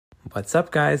What's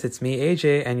up, guys? It's me,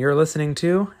 AJ, and you're listening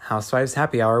to Housewives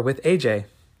Happy Hour with AJ.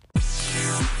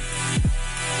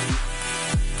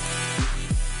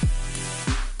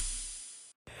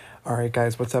 All right,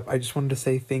 guys, what's up? I just wanted to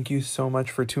say thank you so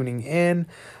much for tuning in.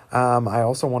 I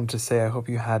also wanted to say I hope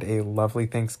you had a lovely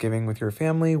Thanksgiving with your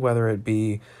family, whether it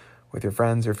be with your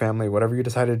friends, your family, whatever you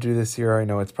decided to do this year. I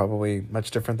know it's probably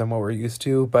much different than what we're used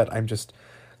to, but I'm just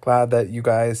glad that you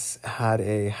guys had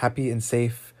a happy and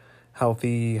safe,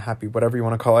 healthy, happy, whatever you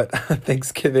want to call it,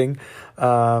 Thanksgiving.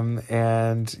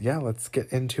 And yeah, let's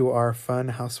get into our fun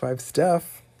housewife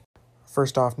stuff.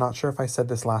 First off, not sure if I said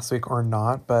this last week or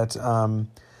not, but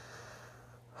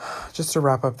just to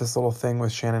wrap up this little thing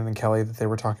with Shannon and Kelly that they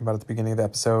were talking about at the beginning of the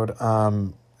episode.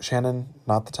 Shannon,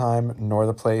 not the time nor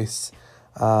the place.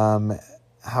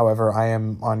 However, I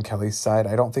am on Kelly's side.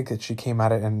 I don't think that she came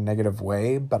at it in a negative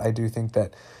way, but I do think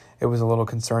that it was a little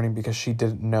concerning because she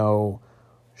didn't know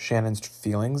Shannon's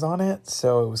feelings on it.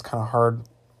 So it was kind of hard.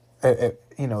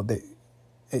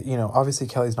 Obviously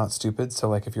Kelly's not stupid. So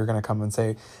like, if you're going to come and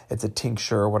say it's a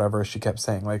tincture or whatever, she kept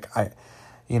saying like,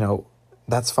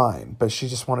 that's fine. But she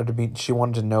just she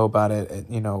wanted to know about it,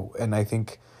 and I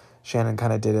think Shannon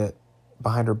kind of did it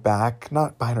behind her back,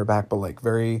 not behind her back, but like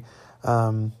very,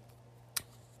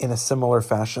 in a similar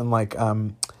fashion. Like, what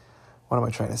am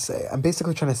I trying to say? I'm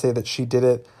basically trying to say that she did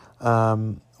it,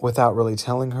 without really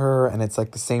telling her, and it's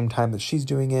like the same time that she's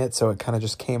doing it, so it kind of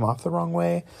just came off the wrong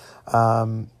way.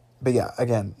 But yeah,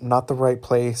 again, not the right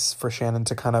place for Shannon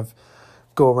to kind of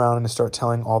go around and start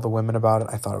telling all the women about it.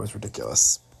 I thought it was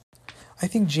ridiculous. I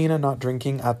think Gina not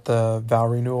drinking at the vow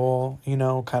renewal,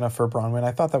 kind of for Bronwyn,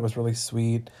 I thought that was really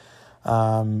sweet.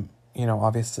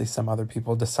 Obviously some other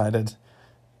people decided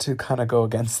to kind of go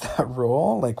against that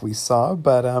rule, like we saw,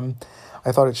 but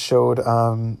I thought it showed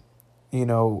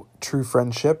true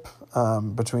friendship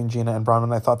between Gina and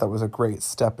Bronwyn. I thought that was a great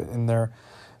step in the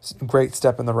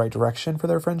right direction for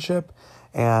their friendship.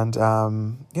 And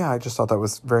I just thought that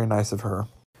was very nice of her.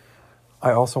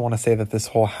 I also want to say that this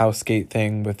whole housegate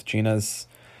thing with Gina's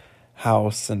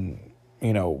house and,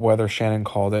 whether Shannon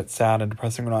called it sad and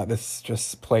depressing or not, this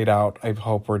just played out. I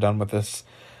hope we're done with this.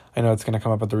 I know it's going to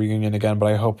come up at the reunion again, but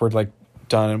I hope we're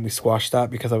done and we squashed that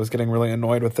because I was getting really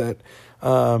annoyed with it.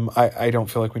 I don't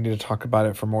feel like we need to talk about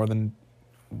it for more than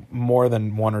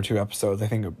 1 or 2 episodes. I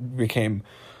think it became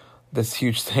this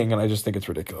huge thing and I just think it's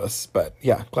ridiculous. But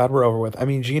yeah, glad we're over with. I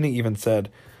mean, Gina even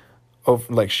said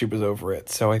she was over it.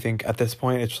 So I think at this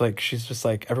point it's like she's just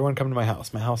like, everyone come to my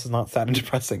house. My house is not sad and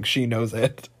depressing. She knows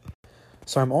it.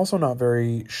 So I'm also not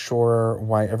very sure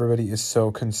why everybody is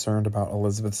so concerned about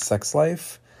Elizabeth's sex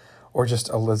life or just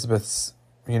Elizabeth's,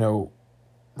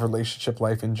 relationship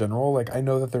life in general. Like, I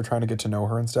know that they're trying to get to know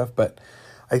her and stuff, but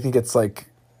I think it's like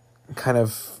kind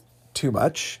of too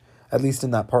much, at least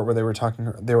in that part where they were asking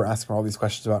her all these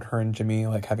questions about her and Jimmy,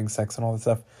 like having sex and all that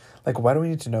stuff. Like, why do we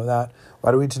need to know that?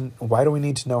 Why do we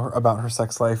need to know her about her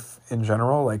sex life in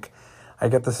general? Like, I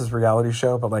get this is a reality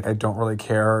show, but like, I don't really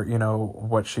care,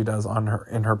 what she does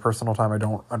in her personal time. I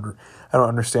don't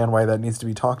understand why that needs to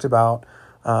be talked about.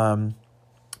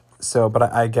 But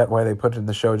I get why they put it in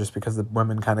the show, just because the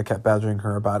women kind of kept badgering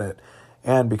her about it,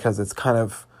 and because it's kind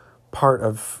of part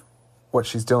of what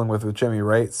she's dealing with Jimmy,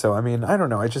 right? So, I mean, I don't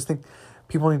know. I just think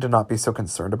people need to not be so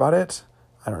concerned about it.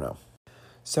 I don't know.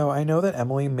 So I know that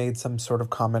Emily made some sort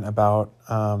of comment about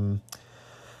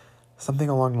something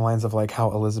along the lines of like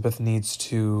how Elizabeth needs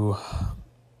to,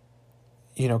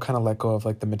 kind of let go of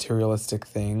like the materialistic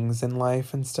things in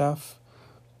life and stuff.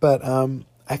 But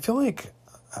I feel like,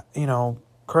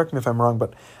 correct me if I'm wrong,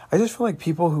 but I just feel like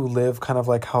people who live kind of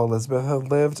like how Elizabeth had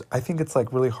lived, I think it's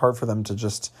like really hard for them to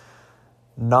just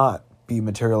not be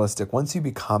materialistic. Once you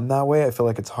become that way, I feel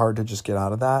like it's hard to just get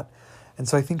out of that. And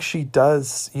so I think she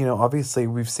does, obviously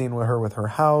we've seen with her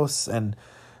house and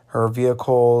her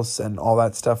vehicles and all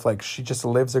that stuff. Like, she just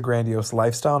lives a grandiose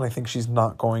lifestyle, and I think she's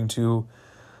not going to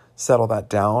settle that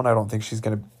down. I don't think she's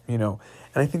going to, and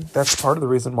I think that's part of the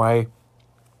reason why,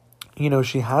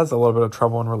 she has a little bit of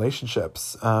trouble in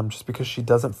relationships, just because she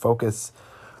doesn't focus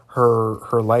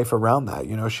her life around that.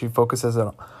 She focuses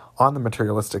on the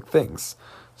materialistic things.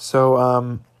 So,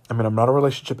 I'm not a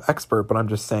relationship expert, but I'm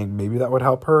just saying maybe that would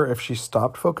help her if she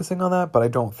stopped focusing on that, but I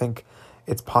don't think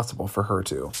it's possible for her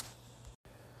to.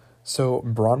 So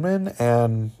Bronwyn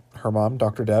and her mom,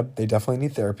 Dr. Deb, they definitely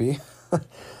need therapy.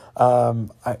 I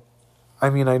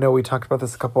know we talked about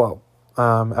this a couple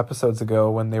episodes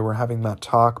ago when they were having that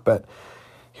talk, but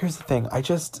here's the thing. I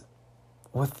just,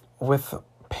 with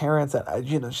parents,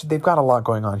 they've got a lot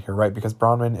going on here, right? Because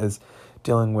Bronwyn is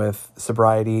dealing with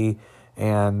sobriety,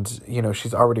 and,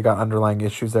 she's already got underlying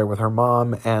issues there with her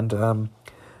mom. And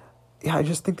yeah, I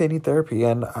just think they need therapy.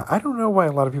 And I don't know why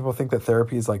a lot of people think that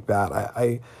therapy is like bad.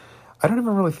 I don't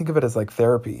even really think of it as like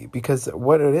therapy, because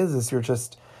what it is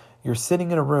you're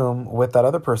sitting in a room with that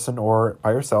other person or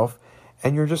by yourself,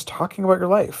 and you're just talking about your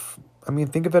life. I mean,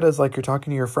 think of it as like you're talking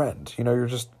to your friend.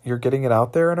 You're getting it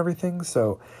out there and everything.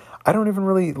 So I don't even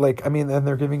really like, I mean, and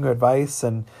they're giving you advice,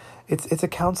 and it's a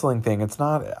counseling thing. It's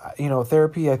not,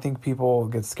 therapy. I think people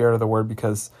get scared of the word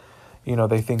because,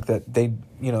 they think that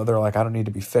they're like, I don't need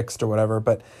to be fixed or whatever,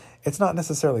 but it's not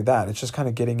necessarily that. It's just kind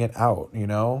of getting it out,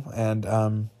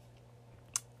 and,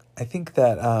 I think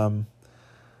that,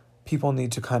 people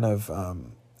need to kind of,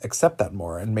 accept that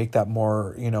more and make that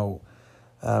more,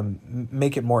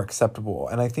 make it more acceptable.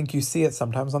 And I think you see it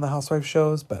sometimes on the housewife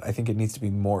shows, but I think it needs to be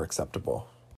more acceptable.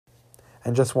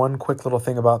 And just one quick little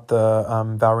thing about the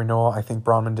vow renewal. I think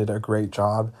Bronwyn did a great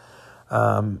job,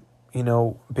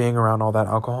 being around all that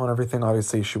alcohol and everything.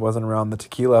 Obviously, she wasn't around the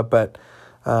tequila, but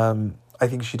I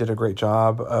think she did a great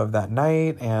job of that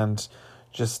night and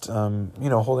just,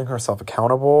 holding herself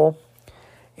accountable.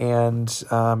 And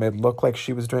it looked like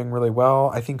she was doing really well.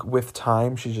 I think with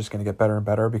time, she's just going to get better and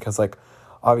better because, like,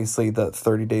 obviously the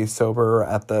 30 days sober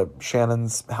at the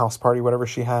Shannon's house party, whatever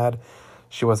she had,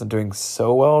 she wasn't doing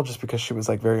so well just because she was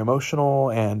like very emotional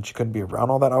and she couldn't be around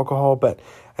all that alcohol. But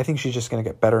I think she's just going to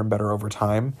get better and better over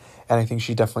time. And I think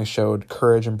she definitely showed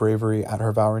courage and bravery at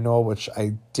her vow renewal, which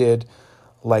I did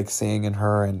like seeing in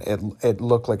her. And it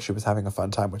looked like she was having a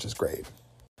fun time, which is great.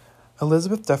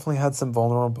 Elizabeth definitely had some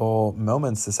vulnerable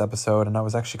moments this episode, and I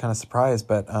was actually kind of surprised.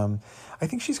 But I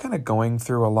think she's kind of going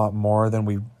through a lot more than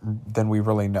we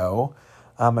really know.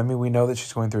 I mean, we know that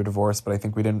she's going through a divorce, but I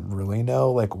think we didn't really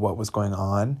know like what was going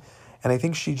on. And I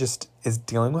think she just is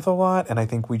dealing with a lot, and I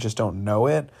think we just don't know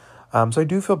it. So I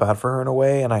do feel bad for her in a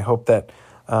way, and I hope that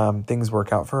things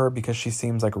work out for her because she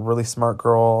seems like a really smart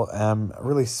girl,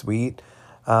 really sweet.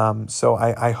 So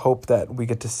I hope that we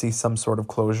get to see some sort of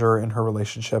closure in her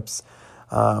relationships,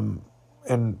 and,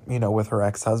 with her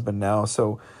ex-husband now.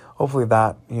 So hopefully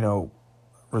that,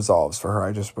 resolves for her.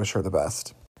 I just wish her the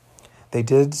best. They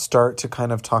did start to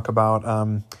kind of talk about,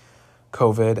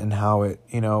 COVID and how it,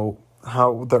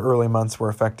 how the early months were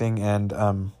affecting and,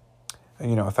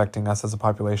 affecting us as a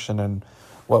population and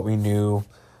what we knew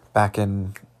back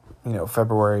in,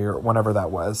 February or whenever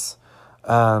that was.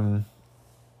 God,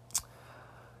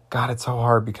 it's so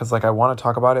hard because like I want to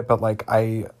talk about it, but like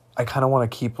I kind of want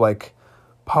to keep like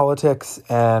politics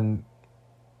and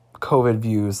COVID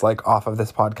views like off of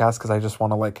this podcast because I just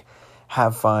want to like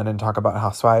have fun and talk about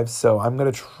housewives. So I'm going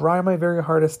to try my very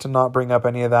hardest to not bring up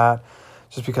any of that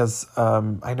just because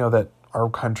I know that our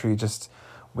country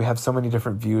we have so many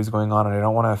different views going on and I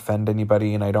don't want to offend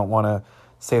anybody and I don't want to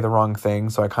say the wrong thing.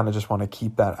 So I kind of just want to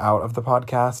keep that out of the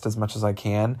podcast as much as I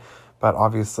can. But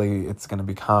obviously it's going to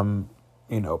become,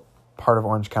 part of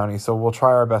Orange County. So we'll try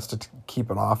our best to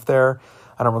keep it off there.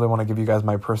 I don't really want to give you guys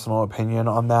my personal opinion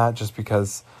on that just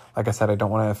because, like I said, I don't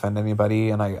want to offend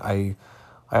anybody. And I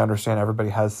understand everybody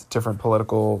has different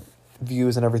political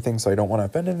views and everything, so I don't want to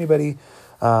offend anybody.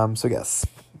 So yes,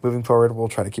 moving forward, we'll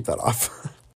try to keep that off.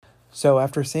 So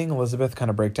after seeing Elizabeth kind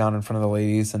of break down in front of the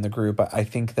ladies in the group, I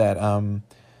think that,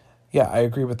 I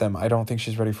agree with them. I don't think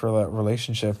she's ready for a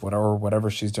relationship, whatever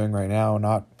she's doing right now,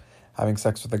 not having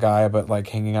sex with a guy, but like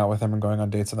hanging out with him and going on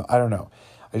dates with him. I don't know.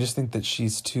 I just think that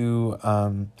she's too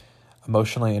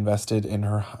emotionally invested in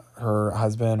her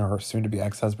husband or her soon-to-be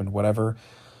ex-husband, whatever,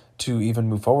 to even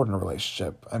move forward in a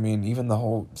relationship. I mean, even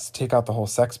take out the whole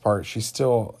sex part, she's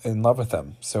still in love with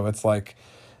him. So it's like,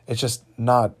 it's just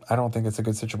not, I don't think it's a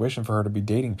good situation for her to be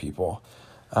dating people.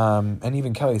 And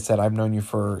even Kelly said, I've known you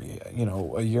for,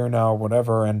 a year now or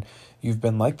whatever, and you've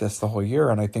been like this the whole year.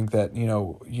 And I think that,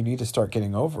 you need to start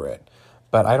getting over it.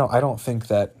 But I don't think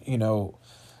that,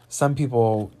 some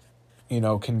people,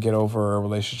 can get over a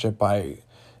relationship by,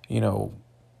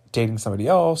 dating somebody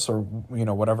else or,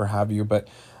 whatever have you. But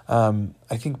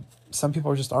I think some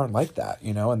people just aren't like that,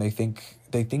 and they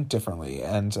think differently.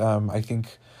 And I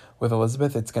think with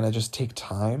Elizabeth, it's going to just take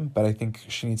time, but I think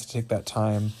she needs to take that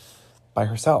time by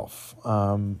herself,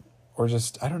 or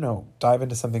just, I don't know, dive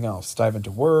into something else, dive into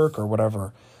work or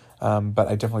whatever. But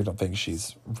I definitely don't think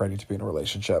she's ready to be in a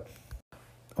relationship.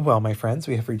 Well, my friends,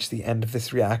 we have reached the end of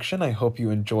this reaction. I hope you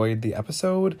enjoyed the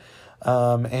episode.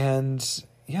 And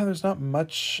yeah, there's not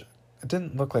much, it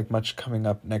didn't look like much coming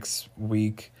up next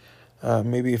week.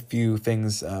 Maybe a few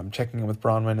things, checking in with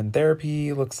Bronwyn in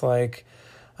therapy, looks like.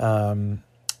 And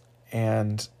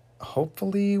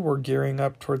hopefully we're gearing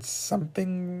up towards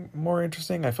something more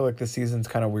interesting. I feel like this season's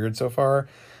kind of weird so far.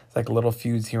 It's like little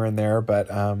feuds here and there,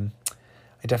 but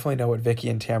I I definitely know what Vicky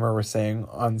and Tamara were saying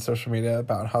on social media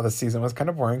about how the season was kind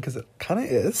of boring, because it kind of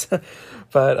is.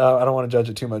 But I don't want to judge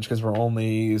it too much because we're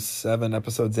only 7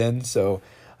 episodes in. So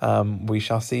we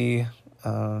shall see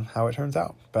how it turns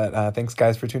out. But thanks,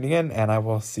 guys, for tuning in, and I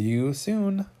will see you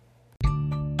soon.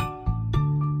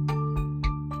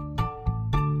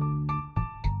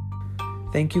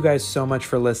 Thank you guys so much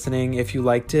for listening. If you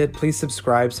liked it, please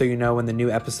subscribe so you know when the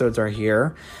new episodes are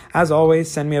here. As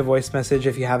always, send me a voice message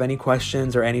if you have any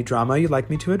questions or any drama you'd like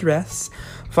me to address.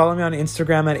 Follow me on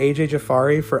Instagram at AJ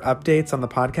Jafari for updates on the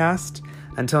podcast.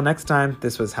 Until next time,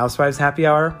 this was Housewives Happy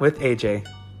Hour with AJ.